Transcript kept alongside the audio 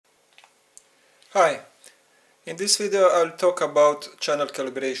Hi, in this video I'll talk about channel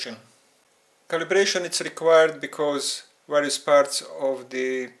calibration. Calibration is required because various parts of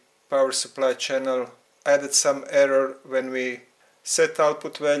the power supply channel added some error when we set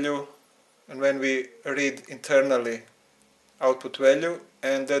output value and when we read internally output value,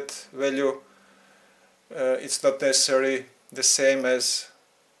 and that value it's not necessarily the same as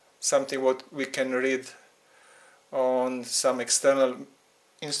something what we can read on some external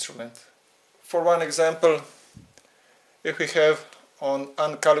instrument. For one example, if we have on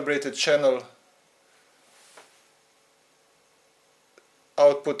uncalibrated channel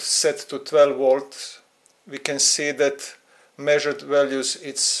output set to 12 volts, we can see that measured values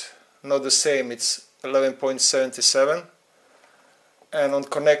it's not the same, it's 11.77, and on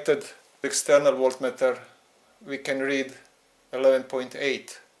connected external voltmeter we can read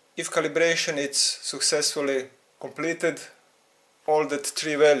 11.8. If calibration is successfully completed, all that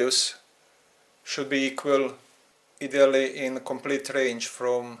three values should be equal, ideally in complete range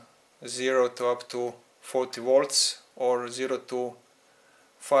from 0 to up to 40 volts or 0 to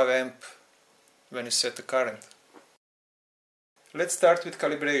 5 amp when you set the current. Let's start with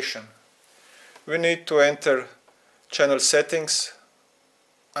calibration. We need to enter channel settings.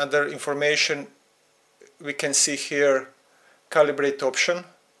 Under information we can see here calibrate option,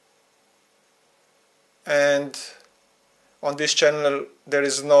 and on this channel there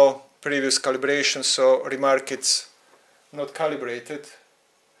is no previous calibration, so remark it's not calibrated.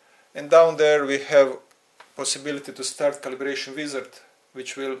 And down there we have possibility to start calibration wizard,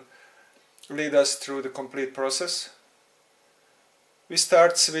 which will lead us through the complete process. We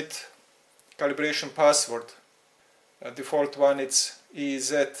start with calibration password. Default one it's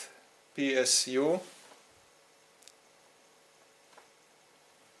EEZ PSU.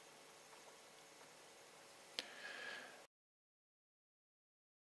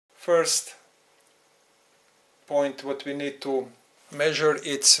 First point what we need to measure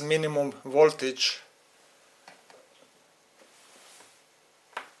its minimum voltage,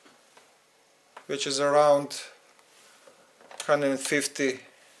 which is around 150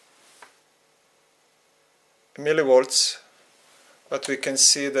 millivolts, but we can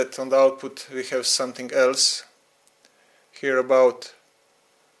see that on the output we have something else here, about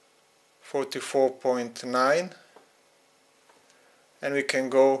 44.9, and we can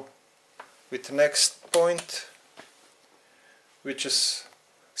go with the next point, which is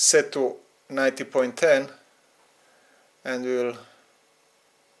set to 90.10, and we will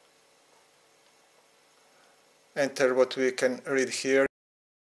enter what we can read here.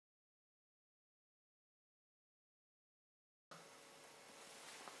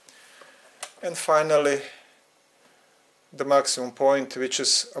 And finally the maximum point, which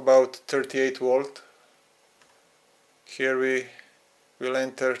is about 38 volt. Here we will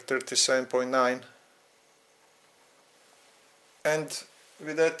enter 37.9, and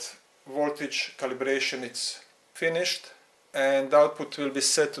with that voltage calibration it's finished and output will be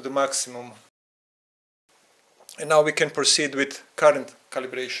set to the maximum. And now we can proceed with current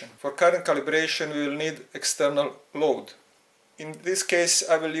calibration. For current calibration we will need external load. In this case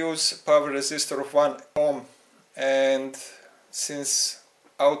I will use power resistor of 1 ohm, and since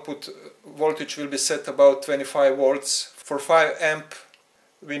output voltage will be set about 25 volts, for 5 amp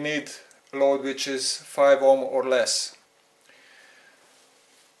we need load which is 5 ohm or less.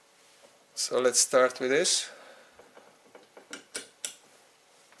 So let's start with this.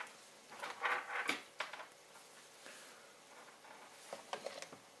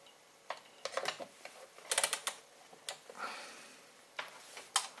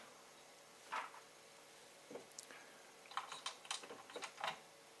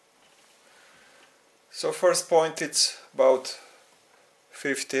 So first point it's about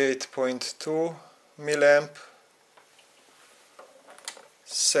 58.2 milliamp.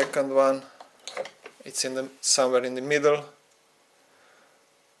 Second one it's somewhere in the middle,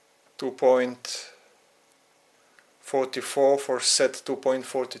 2.44 for set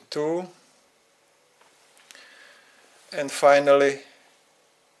 2.42, and finally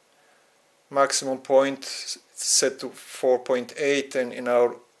maximum point set to 4.8, and in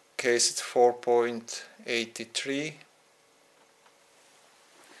our case it's 4.83,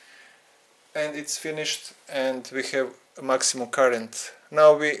 and it's finished and we have a maximum current.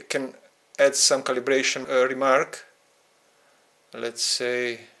 Now we can add some calibration remark. Let's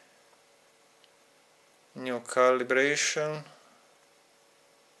say new calibration,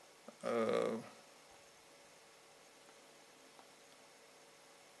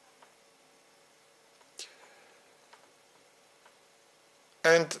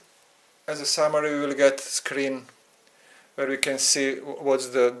 and as a summary we will get screen where we can see what's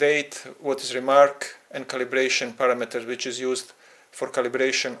the date, what is remark, and calibration parameters, which is used for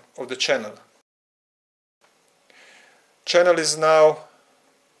calibration of the channel. Channel is now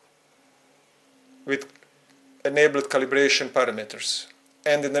with enabled calibration parameters,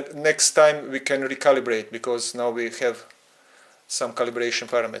 and in the next time we can recalibrate because now we have some calibration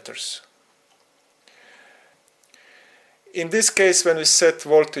parameters. In this case, when we set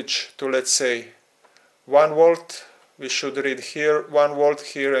voltage to, let's say, 1 volt, we should read here 1 volt,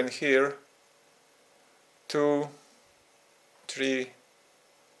 here and here, 2, 3,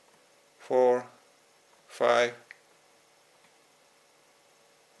 4, 5,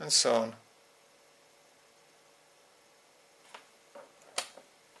 and so on.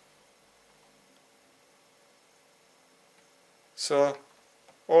 So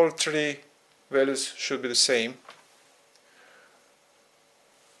all three values should be the same.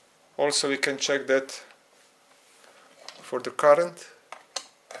 Also, we can check that for the current.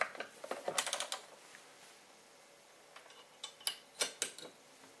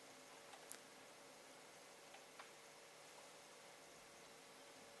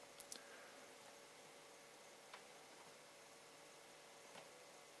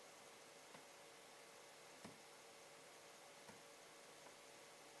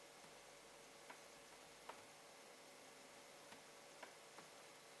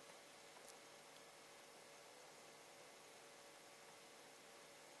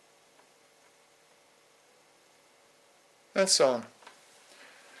 And so on.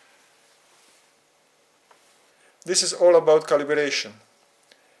 This is all about calibration.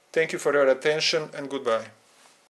 Thank you for your attention and goodbye.